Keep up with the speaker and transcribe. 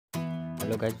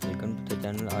Hello guys, welcome to the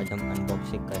channel. आज हम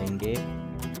unboxing करेंगे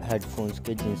हेडफोन्स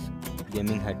के, जिस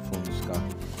गेमिंग हेडफोन्स का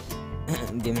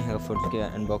गेमिंग हेडफोन्स के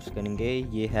अनबॉक्स करेंगे।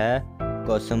 ये है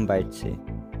कॉसम बाइट से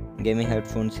गेमिंग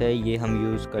हेडफोन्स है। ये हम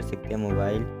यूज़ कर सकते हैं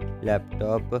mobile,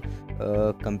 laptop,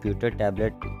 computer,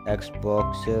 tablet,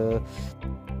 Xbox,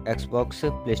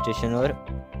 PlayStation और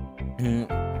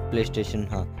प्लेस्टेशन।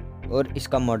 हाँ, और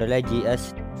इसका मॉडल है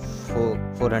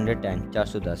GS410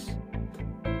 410।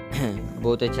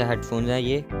 बहुत अच्छा हेडफोन है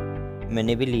ये,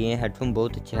 मैंने भी लिए हैं हेडफोन,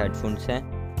 बहुत अच्छे हेडफोन्स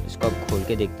हैं। इसको आप खोल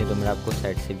के देखते हैं तो मैं आपको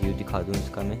साइड से व्यू दिखा दूँ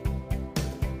इसका। मैं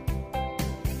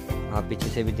हाँ, पीछे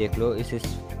से भी देख लो। इस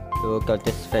तो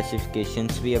कहते हैं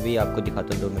स्पेसिफिकेशंस भी अभी आपको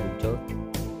दिखाता हूँ, 2 मिनट जो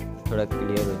थोड़ा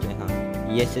क्लियर हो जाए। हाँ,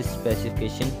 ये से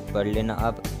स्पेसिफिकेशन पढ़ लेना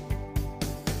आप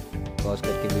पॉज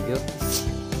करके वीडियो।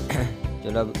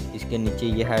 चलो, अब इसके नीचे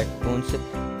ये हेडफोन्स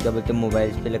क्या बोलते हैं,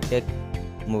 मोबाइल पे लगते हैं,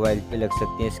 मोबाइल पे लग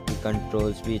सकते हैं। इसकी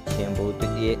कंट्रोल्स भी अच्छे हैं बहुत।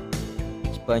 ये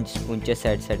स्पंज पूंचे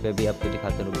साइड पे भी आपको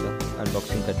दिखाते रुक जाओ,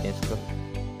 अनबॉक्सिंग करते हैं इसको।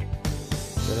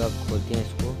 चलो अब खोलते हैं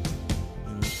इसको।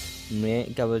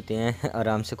 मैं क्या बोलते हैं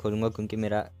आराम से खोलूँगा क्योंकि मैं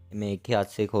एक ही हाथ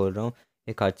से खोल रहा हूँ,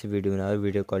 एक हाथ से वीडियो बना रहा हूँ।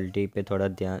 वीडियो क्वालिटी पे थोड़ा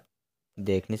ध्यान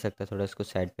देख नहीं सकता, थोड़ा इसको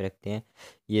साइड पे रखते हैं।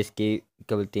 ये इसकी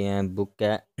क्या बोलते हैं बुक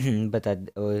है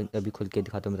अभी खुल के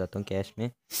दिखाता हूँ, बताता हूँ क्या है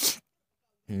इसमें।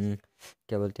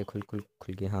 क्या बोलते हैं,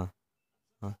 खुल के। हाँ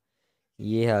हाँ,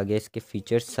 ये आ गया इसके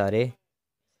फीचर्स सारे।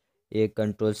 एक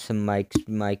कंट्रोल से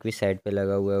माइक भी साइड पे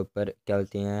लगा हुआ है ऊपर। क्या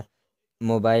बोलते हैं,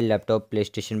 मोबाइल, लैपटॉप, प्ले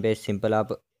स्टेशन पे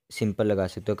सिंपल लगा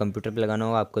सकते हो। कंप्यूटर पे लगाना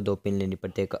हो आपको 2 पिन लेनी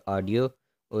पड़ती है, एक ऑडियो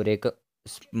और एक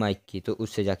माइक की, तो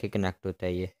उससे जाके कनेक्ट होता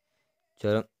है ये।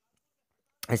 चलो,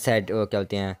 साइड क्या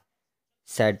बोलते हैं,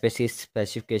 साइड पे इसकी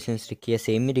स्पेसिफिकेशंस लिखी है,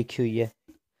 सेम ही लिखी हुई है।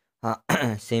 हाँ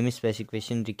सेम ही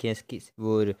स्पेसिफिकेशन लिखी है इसकी,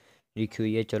 वो लिखी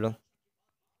हुई है। चलो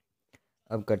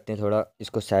अब करते हैं, थोड़ा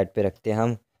इसको साइड पे रखते हैं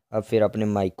हम। अब फिर अपने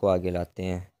माइक को आगे लाते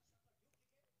हैं।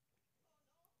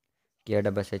 क्या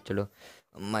डब्बा से, चलो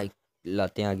माइक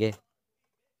लाते हैं आगे।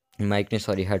 माइक ने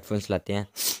सॉरी हेडफोन्स लाते हैं।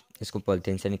 इसको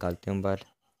पॉलिथीन से निकालते हैं बाहर।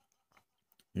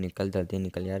 निकल जल्दी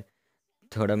निकल यार।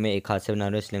 थोड़ा मैं एक हाथ से बना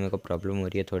रहा हूँ इसलिए मेरे को प्रॉब्लम हो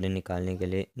रही है थोड़े निकालने के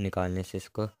लिए, निकालने से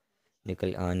इसको।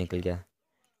 निकल गया।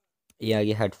 ये आ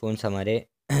गया हेडफोन्स हमारे।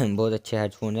 बहुत अच्छे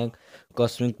हेडफोन है,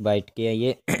 कॉस्मिक बाइट के है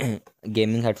ये।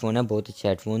 गेमिंग हेडफोन है, बहुत अच्छे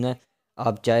हेडफोन है।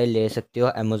 आप चाहे ले सकते हो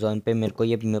अमेज़ोन पे। मेरे को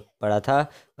ये पड़ा था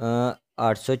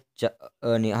 800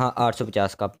 नहीं, हाँ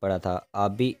 850 का पड़ा था।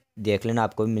 आप भी देख लेना,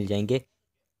 आपको भी मिल जाएंगे।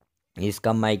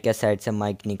 इसका माइक है, साइड से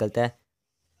माइक निकलता है।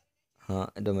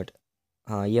 हाँ 2 मिनट।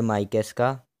 हाँ, ये माइक है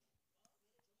इसका।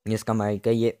 इसका माइक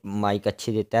है, ये माइक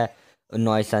अच्छी देता है,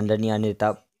 नॉइस अंदर नहीं आने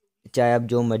देता। चाहे आप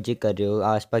जो मर्जी कर रहे हो,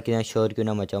 आसपास कितना शोर क्यों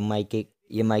ना मचाओ,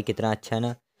 ये माइक इतना अच्छा है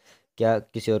ना, क्या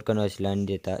किसी और का नॉइस नहीं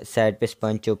देता। साइड पे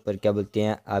स्पंज ऊपर क्या बोलते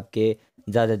हैं आपके,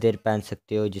 ज़्यादा देर पहन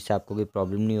सकते हो जिससे आपको कोई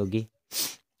प्रॉब्लम नहीं होगी।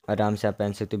 आराम से आप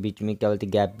पहन सकते हो। बीच में क्या बोलते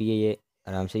हैं गैप भी है, ये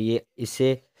आराम से ये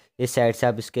इससे इस साइड से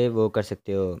आप इसके वो कर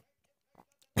सकते हो।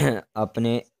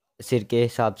 अपने सिर के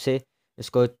हिसाब से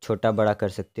इसको छोटा बड़ा कर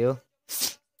सकते हो।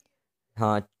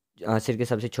 हाँ सिर के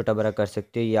सबसे छोटा बड़ा कर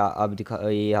सकते हो। या अब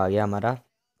ये आ गया हमारा।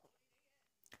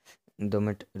 2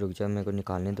 मिनट रुक जाओ, मेरे को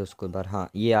निकालने दो उसको बार। हाँ,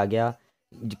 ये आ गया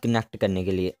कनेक्ट करने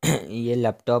के लिए। ये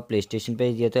लैपटॉप प्ले स्टेशन पे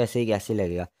ये तो ऐसे ही कैसे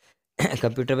लगेगा।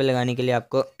 कंप्यूटर पे लगाने के लिए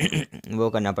आपको वो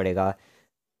करना पड़ेगा,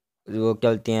 वो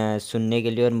क्या बोलते हैं, सुनने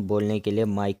के लिए और बोलने के लिए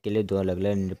माइक के लिए 2 अलग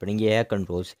अलग लेने पड़ेंगे। ये है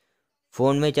कंट्रोल्स।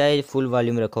 फ़ोन में चाहे फुल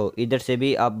वॉल्यूम रखो, इधर से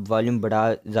भी आप वॉल्यूम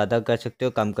बढ़ा ज़्यादा कर सकते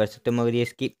हो, कम कर सकते हो, मगर ये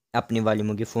इसकी अपनी वॉल्यूम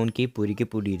होगी, फ़ोन की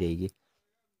पूरी रहेगी।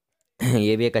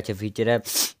 ये भी एक अच्छा फीचर है।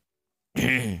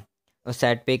 और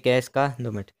साइड पे क्या है इसका,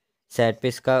 2 मिनट। साइड पे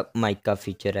इसका माइक का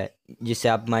फीचर है, जिससे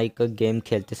आप माइक गेम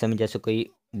खेलते समय जैसे कोई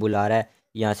बुला रहा है,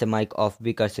 यहाँ से माइक ऑफ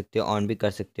भी कर सकते हो, ऑन भी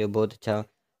कर सकते हो। बहुत अच्छा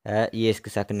है ये, इसके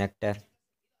साथ कनेक्ट है।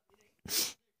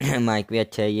 माइक भी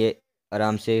अच्छा है, ये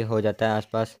आराम से हो जाता है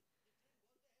आसपास।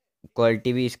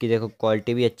 क्वालिटी भी इसकी देखो,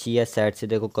 क्वालिटी भी अच्छी है। साइड से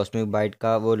देखो कॉस्मिक बाइट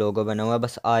का वो लोगो बना हुआ है,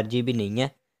 बस RGB नहीं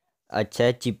है। अच्छा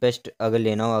है, चीपेस्ट अगर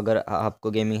लेना हो अगर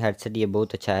आपको गेमिंग हेडसेट, ये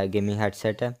बहुत अच्छा है गेमिंग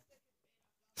हेडसेट है।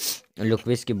 लुक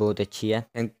भी इसकी बहुत अच्छी है।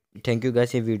 थैंक यू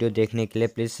गाइस ये वीडियो देखने के लिए।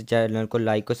 प्लीज़ चैनल को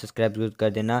लाइक और सब्सक्राइब जरूर कर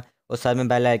देना, और साथ में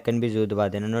बेल आइकन भी जरूर दबा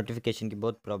देना। नोटिफिकेशन की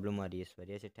बहुत प्रॉब्लम आ रही है इस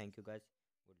वजह से। Thank you guys.